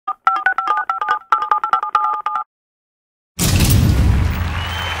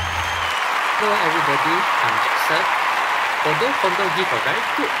Hello everybody, I'm Jackson. Although condo give a very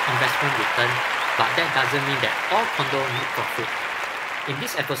good investment return, but that doesn't mean that all condo need profit. In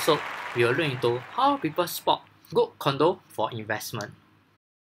this episode, we will look into how people spot good condo for investment.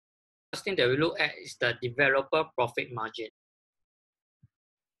 First thing that we look at is the developer profit margin.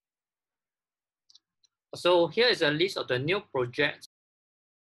 So here is a list of the new projects.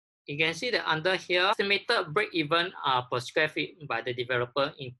 You can see that under here, estimated break-even per square feet by the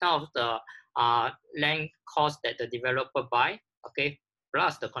developer in terms of the land cost that the developer buy, okay,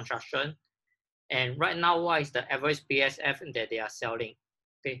 plus the construction. And right now, what is the average PSF that they are selling?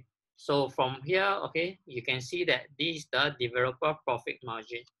 Okay, so from here, okay, you can see that this is the developer profit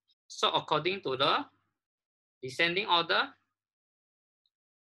margin. So according to the descending order,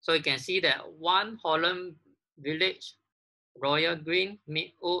 so you can see that One Holland Village, Royal Green,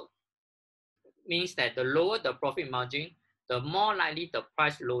 Midwood, means that the lower the profit margin, the more likely the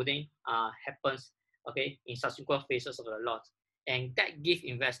price loading happens, okay, in subsequent phases of the lot, and that gives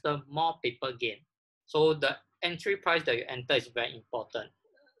investor more paper gain. So the entry price that you enter is very important.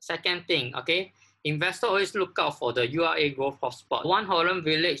 Second thing, okay, investor always look out for the URA growth hotspot. One Holland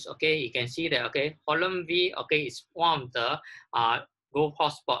Village, okay, you can see that, okay, Holland V, okay, is one of the growth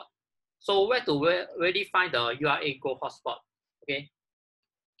hotspot. So where to really find the URA growth hotspot? Okay,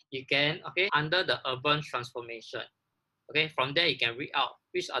 you can, okay, under the urban transformation. Okay, from there you can read out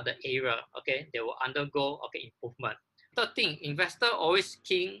which are the area, okay, they will undergo, okay, improvement. Third thing, investor always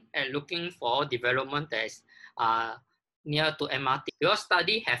keen at looking for development that is near to MRT. Your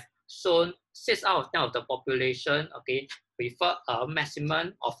study have shown 6 out of 10 of the population, okay, prefer a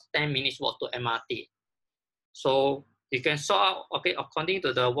maximum of 10 minutes walk to MRT. So you can sort out, okay, according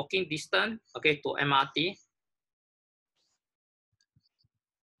to the walking distance, okay, to MRT.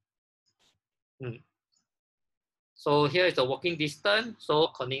 So here is the walking distance, so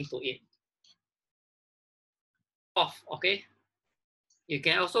according to it. Okay, you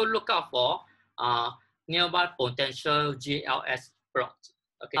can also look out for nearby potential GLS plots.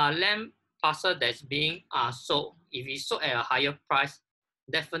 Okay, land parcel that's being sold. If it's sold at a higher price,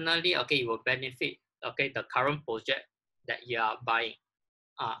 definitely, okay, it will benefit, okay, the current project that you are buying.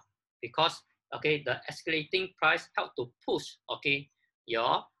 Because, okay, the escalating price help to push, okay,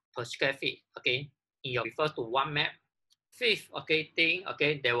 your per square feet, okay, in your refer to one map. Fifth, okay, thing,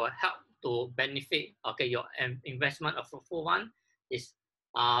 okay, they will help to benefit, okay, your investment of fruitful one is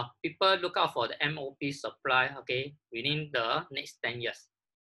people look out for the MOP supply, okay, within the next 10 years.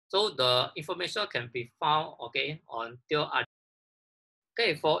 So the information can be found, okay, on TLR.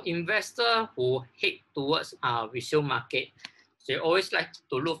 Okay, for investor who head towards resale market, they always like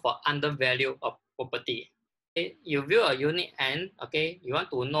to look for undervalue of property. Okay, you view a unit and, okay, you want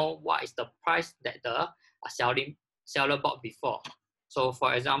to know what is the price that the seller bought before. So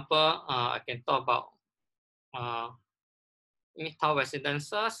for example, I can talk about Midtown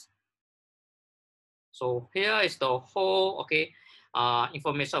Residences. So here is the whole, okay,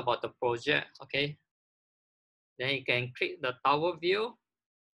 information about the project, okay. Then you can click the tower view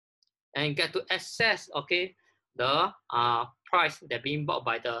and get to access, okay, the price that being bought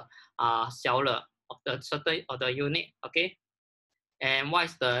by the seller of the certain of the unit, okay. And what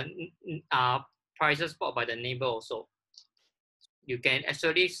is the prices bought by the neighbor also. You can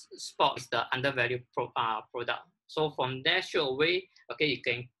actually spot the undervalued product. So from there, straight away, okay, you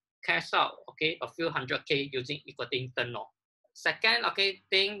can cash out, okay, a few 100K using equity tenure. Second, okay,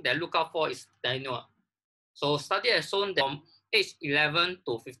 thing that look out for is tenure. So study has shown that from age 11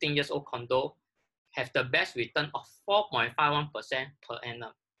 to 15 years old condo have the best return of 4.51% per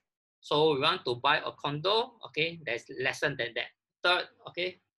annum. So we want to buy a condo, okay, that's less than that. Third,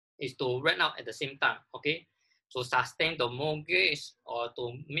 okay, is to rent out at the same time, okay, to sustain the mortgage or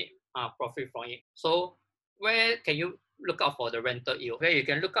to make profit from it. So where can you look out for the rental yield? Where you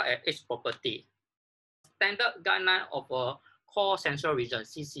can look out at each property. Standard guideline of a core central region,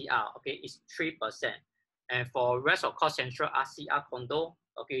 CCR, okay, is 3%. And for rest of core central RCR condo,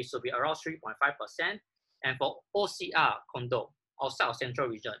 okay, it should be around 3.5%. And for OCR condo, outside of central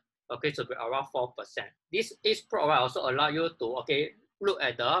region, okay, it should be around 4%. This is provide also allow you to, okay, look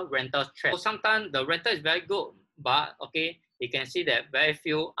at the rental trend. So sometimes the rental is very good, but, okay, you can see that very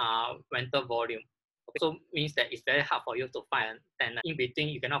few rental volume. Okay, so means that it's very hard for you to find a tenant. In between,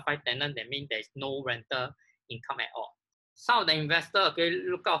 you cannot find tenant, that means there's no rental income at all. Some of the investors, okay,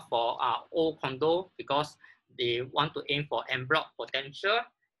 look out for old condo because they want to aim for en bloc potential.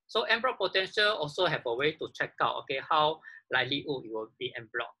 So en bloc potential also have a way to check out, okay, how likelihood it will be en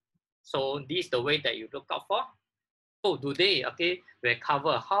bloc. So this is the way that you look out for. So today, okay, we'll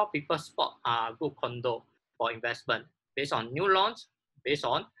cover how people spot good condo for investment based on new launch, based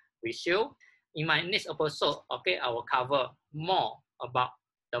on resale, in my next episode, okay, I will cover more about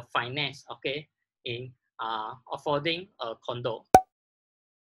the finance, okay, in affording a condo.